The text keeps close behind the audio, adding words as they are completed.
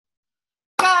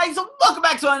welcome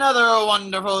back to another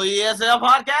wonderful ESL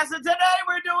podcast, and today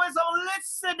we're doing some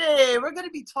listening. We're going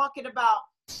to be talking about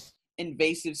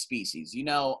invasive species. You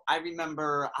know, I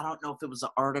remember, I don't know if it was an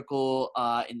article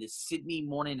in the Sydney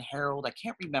Morning Herald, I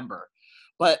can't remember,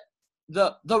 but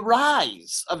the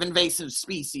rise of invasive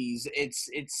species,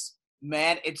 it's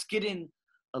getting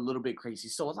a little bit crazy.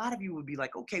 So a lot of you would be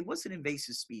like, okay, what's an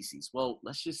invasive species? Well,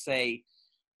 let's just say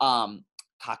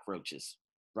cockroaches,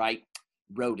 right?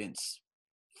 Rodents,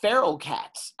 feral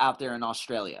cats out there in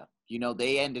Australia. You know,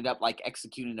 they ended up like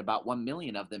executing about 1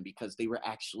 million of them because they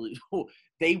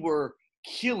were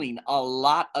killing a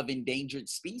lot of endangered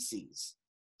species.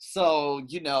 So,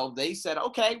 you know, they said,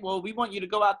 okay, well, we want you to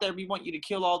go out there. We want you to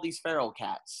kill all these feral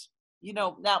cats. You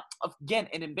know, now, again,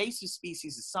 an invasive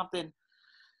species is something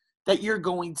that you're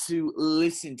going to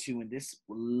listen to in this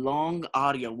long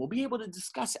audio. We'll be able to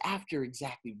discuss after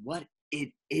exactly what it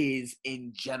is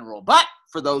in general. But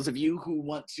for those of you who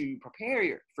want to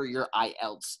prepare for your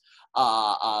IELTS,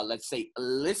 let's say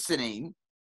listening,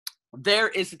 there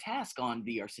is a task on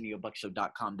the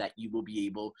ArsenioBuckShow.com that you will be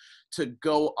able to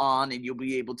go on and you'll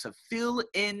be able to fill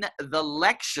in the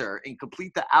lecture and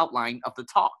complete the outline of the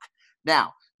talk.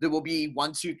 Now, there will be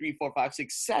 1, 2, 3, 4, 5,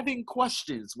 6, 7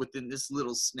 questions within this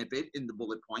little snippet in the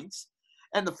bullet points.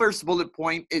 And the first bullet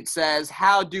point, it says,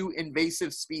 how do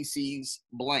invasive species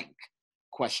blank? ?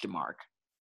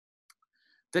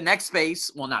 The next space,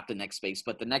 well, not the next space,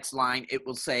 but the next line, it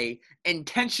will say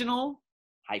intentional,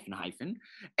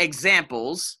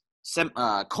 examples,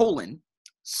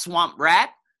 swamp rat,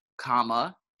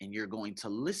 comma, and you're going to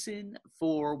listen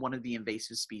for one of the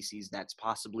invasive species that's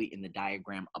possibly in the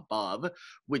diagram above,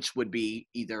 which would be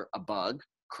either a bug,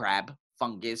 crab,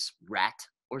 fungus, rat,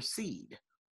 or seed.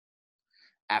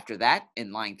 After that,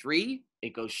 in line 3,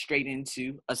 it goes straight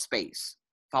into a space,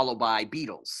 followed by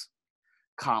beetles,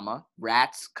 comma,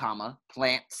 rats, comma,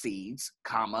 plant seeds,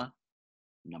 comma,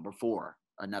 number 4,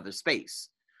 another space.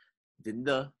 Then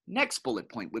the next bullet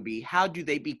point would be, how do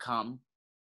they become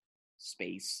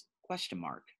space ?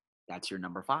 That's your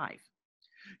number 5.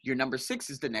 Your number 6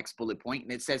 is the next bullet point,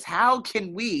 and it says, how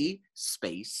can we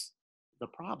space the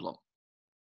problem?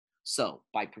 So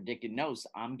by predicted notes,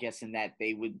 I'm guessing that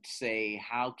they would say,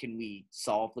 how can we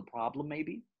solve the problem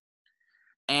maybe?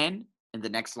 And in the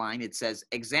next line, it says,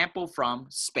 example from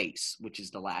space, which is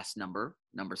the last number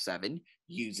 7,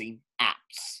 using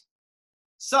apps.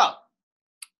 So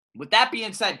with that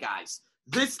being said, guys,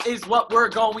 this is what we're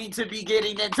going to be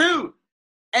getting into.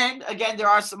 And again, there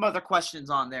are some other questions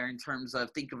on there in terms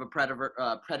of think of a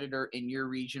predator in your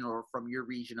region or from your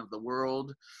region of the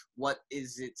world. What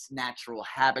is its natural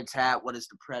habitat? What is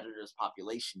the predator's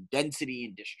population density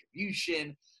and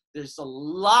distribution? There's a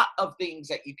lot of things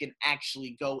that you can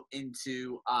actually go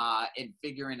into in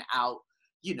figuring out,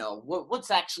 you know, what's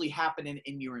actually happening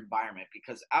in your environment,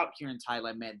 because out here in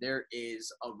Thailand, man, there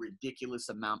is a ridiculous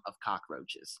amount of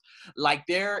cockroaches. Like,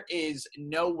 there is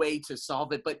no way to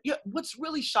solve it. But what's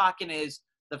really shocking is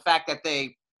the fact that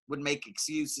they would make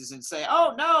excuses and say,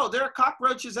 oh, no, there are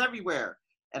cockroaches everywhere.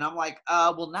 And I'm like,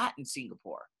 well, not in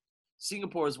Singapore.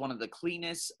 Singapore is one of the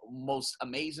cleanest, most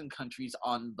amazing countries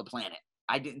on the planet.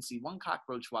 I didn't see one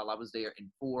cockroach while I was there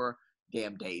in 4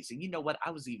 damn days. And you know what?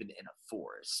 I was even in a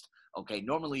forest. Okay,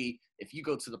 normally, if you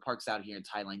go to the parks out here in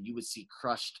Thailand, you would see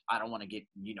crushed, I don't want to get,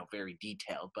 you know, very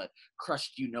detailed, but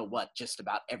crushed, you know what, just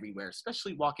about everywhere,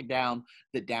 especially walking down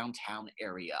the downtown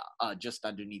area, just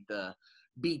underneath the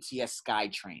BTS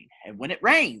SkyTrain. And when it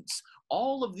rains,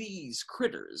 all of these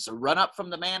critters run up from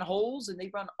the manholes and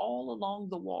they run all along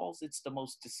the walls. It's the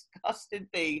most disgusting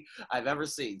thing I've ever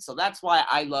seen. So that's why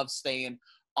I love staying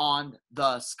on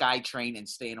the SkyTrain and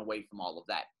staying away from all of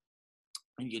that.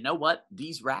 And you know what?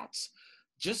 These rats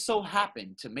just so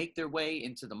happen to make their way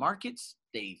into the markets.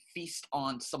 They feast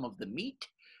on some of the meat.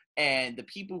 And the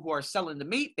people who are selling the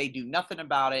meat, they do nothing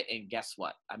about it. And guess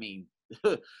what? I mean,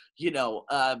 you know,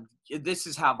 this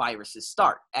is how viruses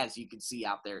start, as you can see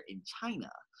out there in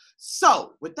China.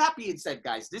 So with that being said,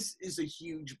 guys, this is a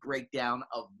huge breakdown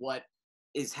of what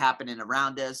is happening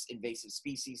around us, invasive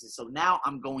species. And so now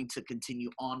I'm going to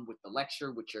continue on with the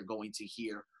lecture, which you're going to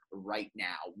hear right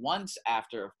now. Once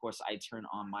after, of course, I turn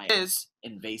on my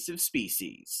invasive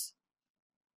species.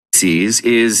 Species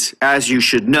is, as you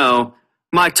should know,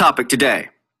 my topic today.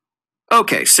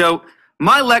 Okay, so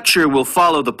my lecture will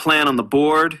follow the plan on the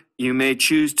board. You may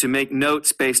choose to make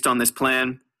notes based on this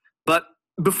plan. But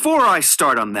before I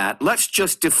start on that, let's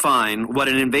just define what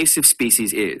an invasive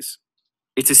species is.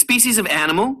 It's a species of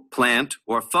animal, plant,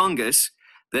 or fungus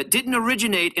that didn't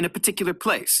originate in a particular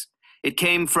place. It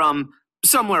came from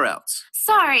somewhere else.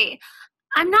 Sorry,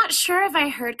 I'm not sure if I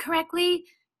heard correctly.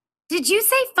 Did you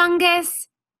say fungus?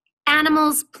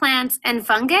 Animals, plants, and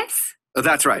fungus?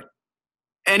 That's right.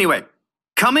 Anyway,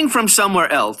 coming from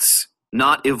somewhere else,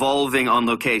 not evolving on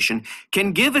location,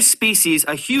 can give a species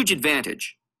a huge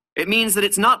advantage. It means that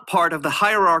it's not part of the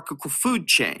hierarchical food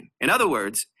chain. In other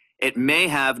words, it may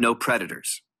have no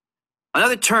predators.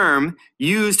 Another term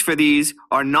used for these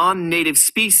are non-native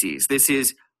species. This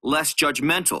is less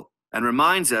judgmental and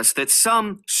reminds us that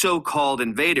some so-called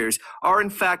invaders are in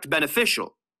fact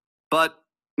beneficial, but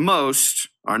most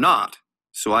are not.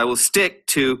 So I will stick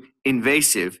to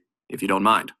invasive if you don't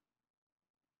mind.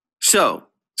 So,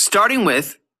 starting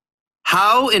with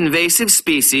how invasive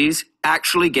species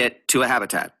actually get to a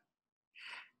habitat.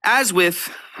 As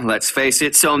with, let's face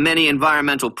it, so many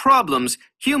environmental problems,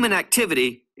 human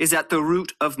activity is at the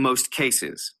root of most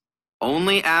cases.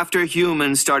 Only after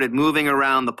humans started moving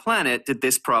around the planet did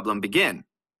this problem begin.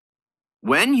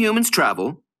 When humans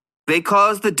travel, they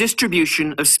cause the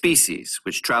distribution of species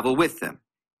which travel with them,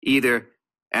 either,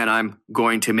 and I'm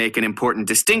going to make an important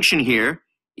distinction here,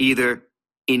 either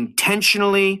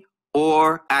intentionally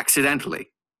or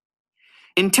accidentally.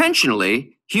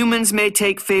 Intentionally, humans may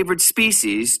take favored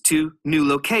species to new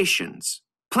locations,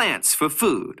 plants for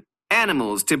food,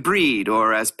 animals to breed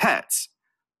or as pets.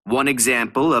 One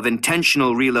example of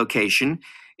intentional relocation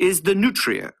is the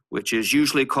nutria, which is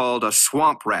usually called a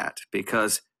swamp rat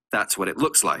because that's what it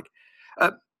looks like.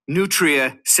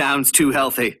 Nutria sounds too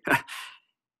healthy.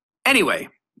 Anyway,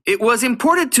 it was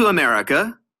imported to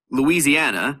America,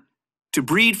 Louisiana, to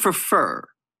breed for fur.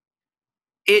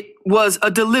 It was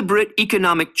a deliberate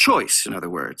economic choice, in other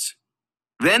words.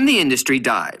 Then the industry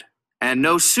died, and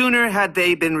no sooner had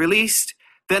they been released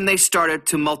than they started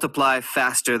to multiply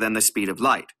faster than the speed of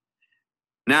light.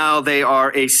 Now they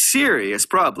are a serious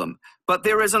problem, but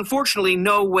there is unfortunately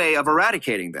no way of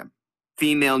eradicating them.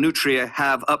 Female nutria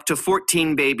have up to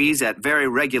 14 babies at very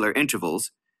regular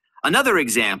intervals. Another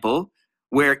example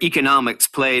where economics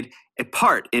played a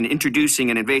part in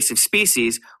introducing an invasive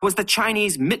species was the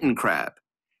Chinese mitten crab.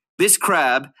 This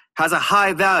crab has a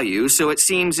high value, so it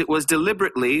seems it was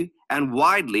deliberately and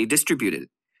widely distributed,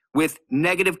 with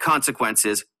negative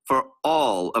consequences for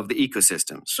all of the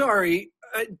ecosystem. Sorry,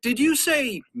 did you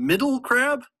say middle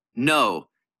crab? No,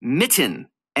 mitten,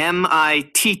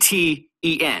 M-I-T-T-E-N,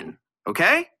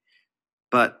 okay?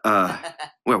 But,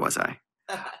 where was I?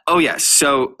 Oh, yes,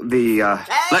 so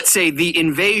let's say the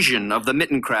invasion of the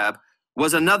mitten crab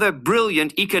was another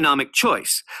brilliant economic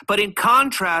choice. But in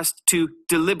contrast to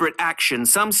deliberate action,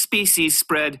 some species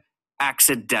spread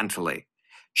accidentally.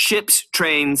 Ships,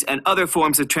 trains, and other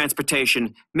forms of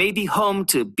transportation may be home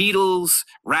to beetles,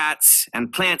 rats,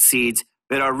 and plant seeds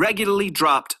that are regularly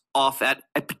dropped off at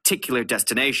a particular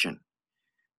destination.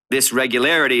 This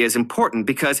regularity is important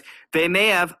because they may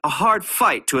have a hard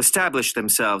fight to establish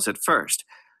themselves at first.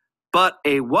 But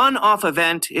a one-off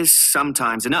event is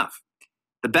sometimes enough.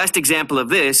 The best example of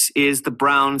this is the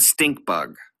brown stink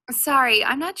bug. Sorry,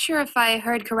 I'm not sure if I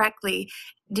heard correctly.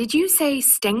 Did you say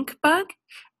stink bug?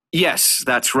 Yes,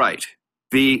 that's right.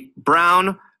 The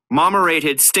brown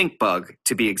marmorated stink bug,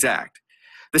 to be exact.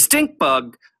 The stink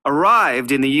bug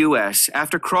arrived in the U.S.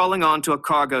 after crawling onto a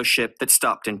cargo ship that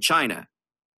stopped in China.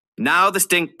 Now the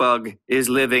stink bug is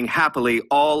living happily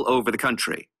all over the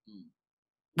country.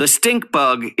 The stink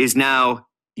bug is now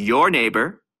your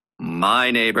neighbor, my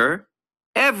neighbor,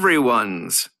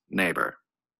 everyone's neighbor.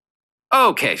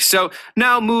 Okay, so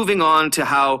now moving on to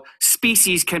how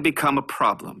species can become a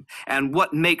problem and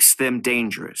what makes them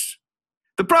dangerous.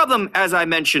 The problem, as I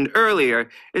mentioned earlier,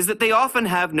 is that they often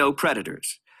have no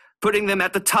predators, putting them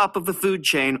at the top of the food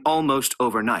chain almost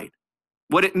overnight.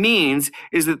 What it means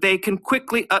is that they can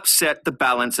quickly upset the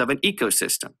balance of an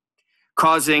ecosystem,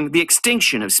 causing the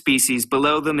extinction of species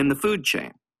below them in the food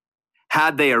chain.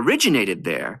 Had they originated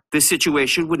there, this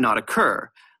situation would not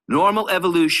occur. Normal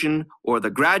evolution or the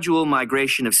gradual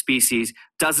migration of species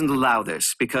doesn't allow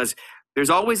this because there's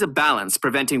always a balance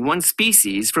preventing one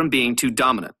species from being too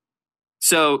dominant.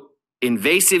 So,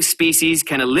 invasive species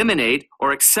can eliminate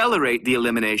or accelerate the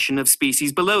elimination of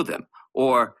species below them,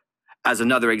 or, as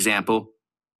another example,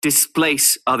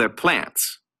 displace other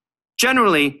plants.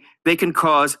 Generally, they can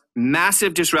cause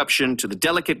massive disruption to the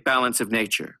delicate balance of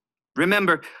nature.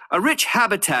 Remember, a rich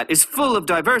habitat is full of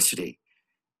diversity,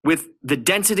 with the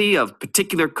density of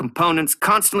particular components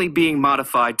constantly being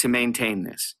modified to maintain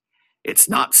this. It's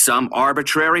not some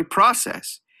arbitrary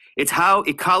process. It's how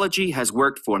ecology has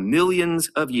worked for millions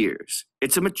of years.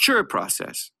 It's a mature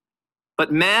process.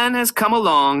 But man has come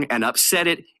along and upset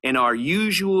it in our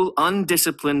usual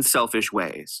undisciplined, selfish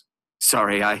ways.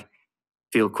 Sorry, I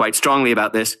feel quite strongly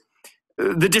about this.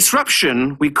 The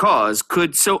disruption we cause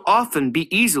could so often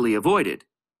be easily avoided.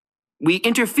 We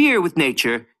interfere with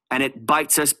nature and it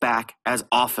bites us back as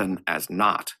often as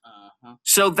not. Uh-huh.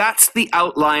 So that's the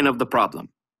outline of the problem.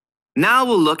 Now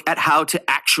we'll look at how to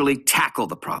actually tackle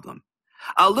the problem.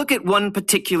 I'll look at one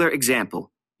particular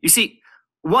example. You see,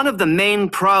 one of the main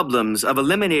problems of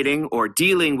eliminating or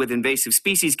dealing with invasive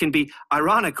species can be,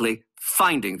 ironically,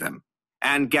 finding them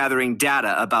and gathering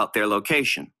data about their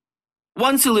location.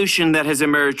 One solution that has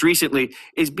emerged recently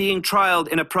is being trialed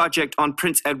in a project on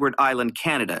Prince Edward Island,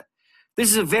 Canada.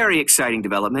 This is a very exciting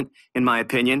development, in my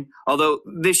opinion, although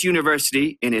this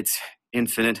university, in its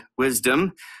infinite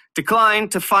wisdom,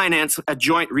 declined to finance a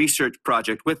joint research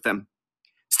project with them.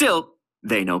 Still,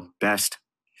 they know best.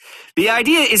 The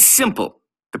idea is simple.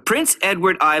 The Prince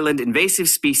Edward Island Invasive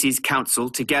Species Council,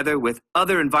 together with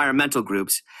other environmental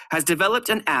groups, has developed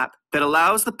an app that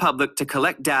allows the public to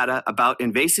collect data about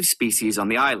invasive species on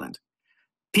the island.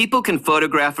 People can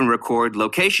photograph and record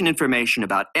location information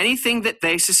about anything that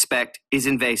they suspect is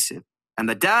invasive, and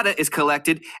the data is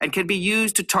collected and can be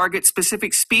used to target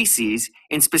specific species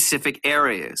in specific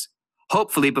areas,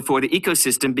 hopefully before the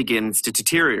ecosystem begins to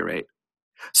deteriorate.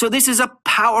 So this is a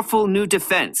powerful new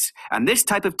defense, and this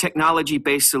type of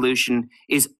technology-based solution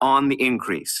is on the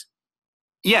increase.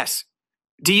 Yes.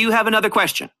 Do you have another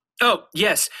question? Oh,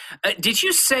 yes. Did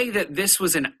you say that this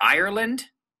was in Ireland?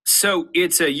 So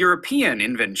it's a European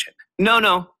invention?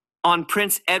 No. On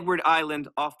Prince Edward Island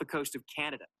off the coast of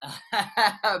Canada.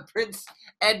 Prince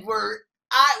Edward...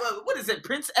 what is it?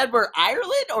 Prince Edward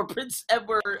Ireland or Prince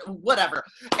Edward... whatever.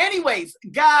 Anyways,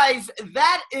 guys,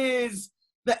 that is...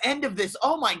 the end of this.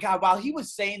 Oh my God, while he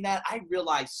was saying that, I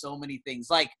realized so many things.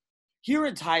 Like, here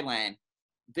in Thailand,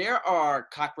 there are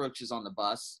cockroaches on the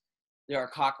bus. There are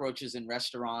cockroaches in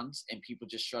restaurants, and people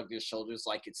just shrug their shoulders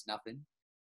like it's nothing.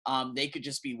 They could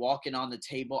just be walking on the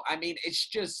table. I mean, it's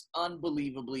just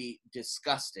unbelievably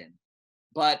disgusting.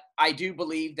 But I do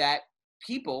believe that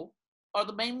people are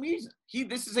the main reason.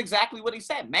 This is exactly what he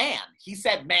said. Man. He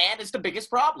said man is the biggest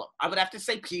problem. I would have to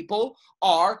say people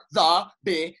are the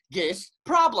biggest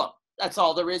problem. That's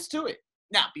all there is to it.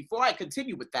 Now, before I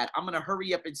continue with that, I'm going to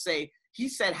hurry up and say, he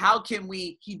said, how can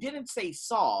we, he didn't say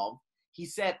solve, he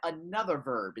said another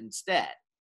verb instead.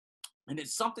 And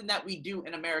it's something that we do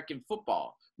in American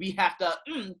football. We have to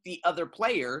the other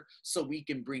player so we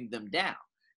can bring them down.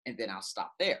 And then I'll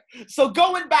stop there. So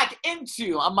going back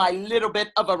into my little bit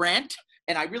of a rant,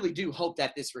 and I really do hope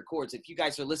that this records. If you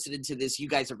guys are listening to this, you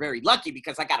guys are very lucky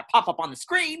because I got a pop up on the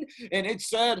screen and it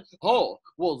said, oh,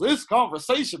 well, this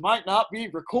conversation might not be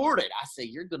recorded. I say,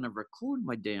 you're going to record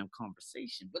my damn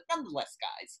conversation. But nonetheless,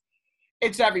 guys,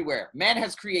 it's everywhere. Man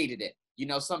has created it. You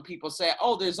know, some people say,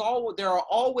 oh, there are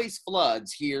always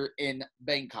floods here in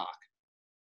Bangkok.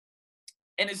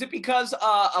 And is it because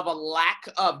of a lack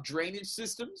of drainage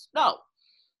systems? No.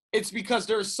 It's because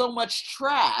there's so much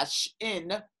trash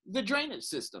in the drainage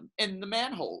system, in the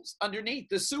manholes, underneath,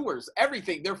 the sewers,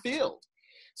 everything, they're filled.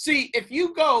 See, if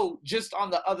you go just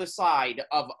on the other side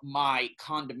of my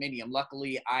condominium,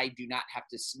 luckily I do not have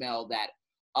to smell that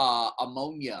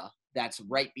ammonia that's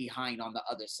right behind on the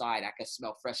other side. I can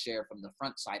smell fresh air from the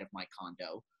front side of my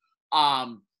condo.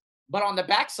 But on the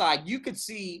backside, you could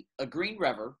see a green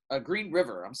canal, I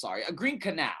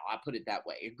put it that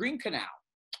way, a green canal.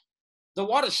 The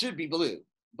water should be blue,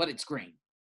 but it's green.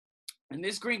 And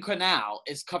this green canal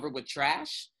is covered with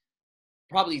trash,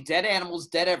 probably dead animals,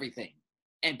 dead everything.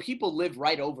 And people live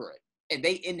right over it. And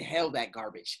they inhale that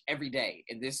garbage every day.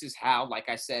 And this is how, like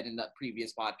I said in the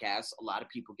previous podcast, a lot of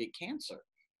people get cancer.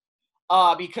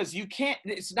 Because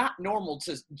it's not normal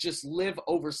to just live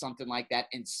over something like that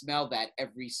and smell that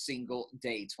every single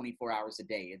day, 24 hours a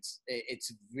day.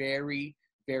 It's very,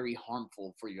 very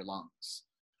harmful for your lungs.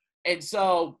 And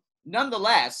so,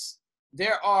 nonetheless,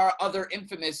 there are other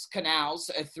infamous canals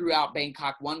throughout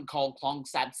Bangkok, one called Klong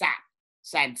Sad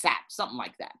Sap, something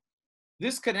like that.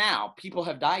 This canal, people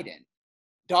have died in.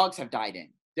 Dogs have died in.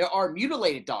 There are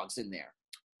mutilated dogs in there.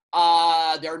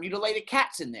 There are mutilated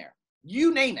cats in there.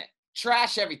 You name it.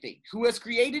 Trash everything. Who has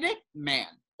created it? Man.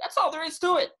 That's all there is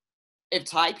to it. If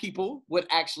Thai people would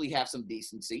actually have some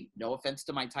decency, no offense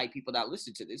to my Thai people that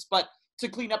listen to this, but to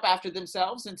clean up after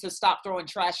themselves and to stop throwing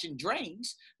trash in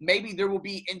drains, maybe there will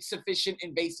be insufficient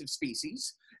invasive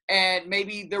species, and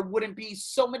maybe there wouldn't be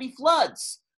so many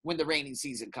floods when the rainy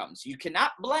season comes. You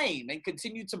cannot blame and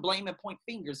continue to blame and point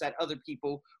fingers at other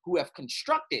people who have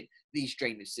constructed these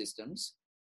drainage systems.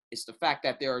 It's the fact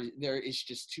that there is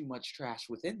just too much trash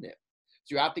within them.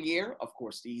 Throughout the year, of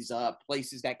course, these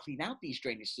places that clean out these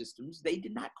drainage systems, they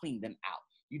did not clean them out.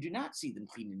 You do not see them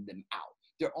cleaning them out.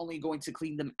 They're only going to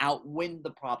clean them out when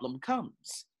the problem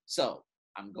comes. So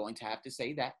I'm going to have to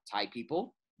say that, Thai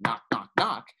people, knock, knock,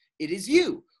 knock, it is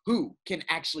you who can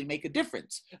actually make a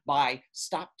difference by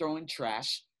stop throwing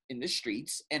trash in the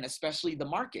streets, and especially the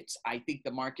markets. I think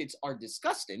the markets are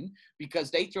disgusting because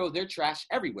they throw their trash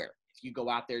everywhere. If you go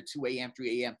out there 2 a.m.,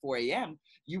 3 a.m., 4 a.m.,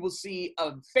 you will see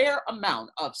a fair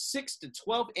amount of 6 to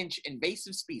 12-inch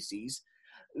invasive species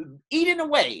eating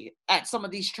away at some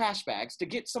of these trash bags to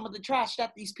get some of the trash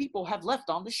that these people have left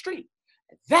on the street.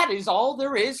 That is all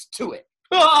there is to it.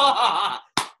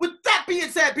 With that being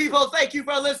said, people, thank you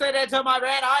for listening to my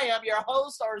rant. I am your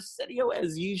host, Arsenio,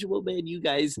 as usual, man. You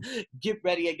guys get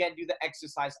ready again, do the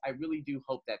exercise. I really do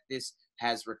hope that this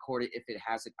has recorded. If it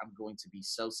hasn't, I'm going to be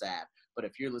so sad. But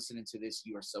if you're listening to this,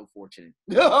 you are so fortunate.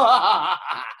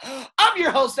 I'm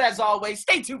your host, as always.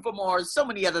 Stay tuned for more. So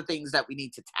many other things that we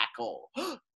need to tackle.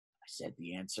 I said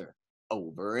the answer.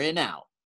 Over and out.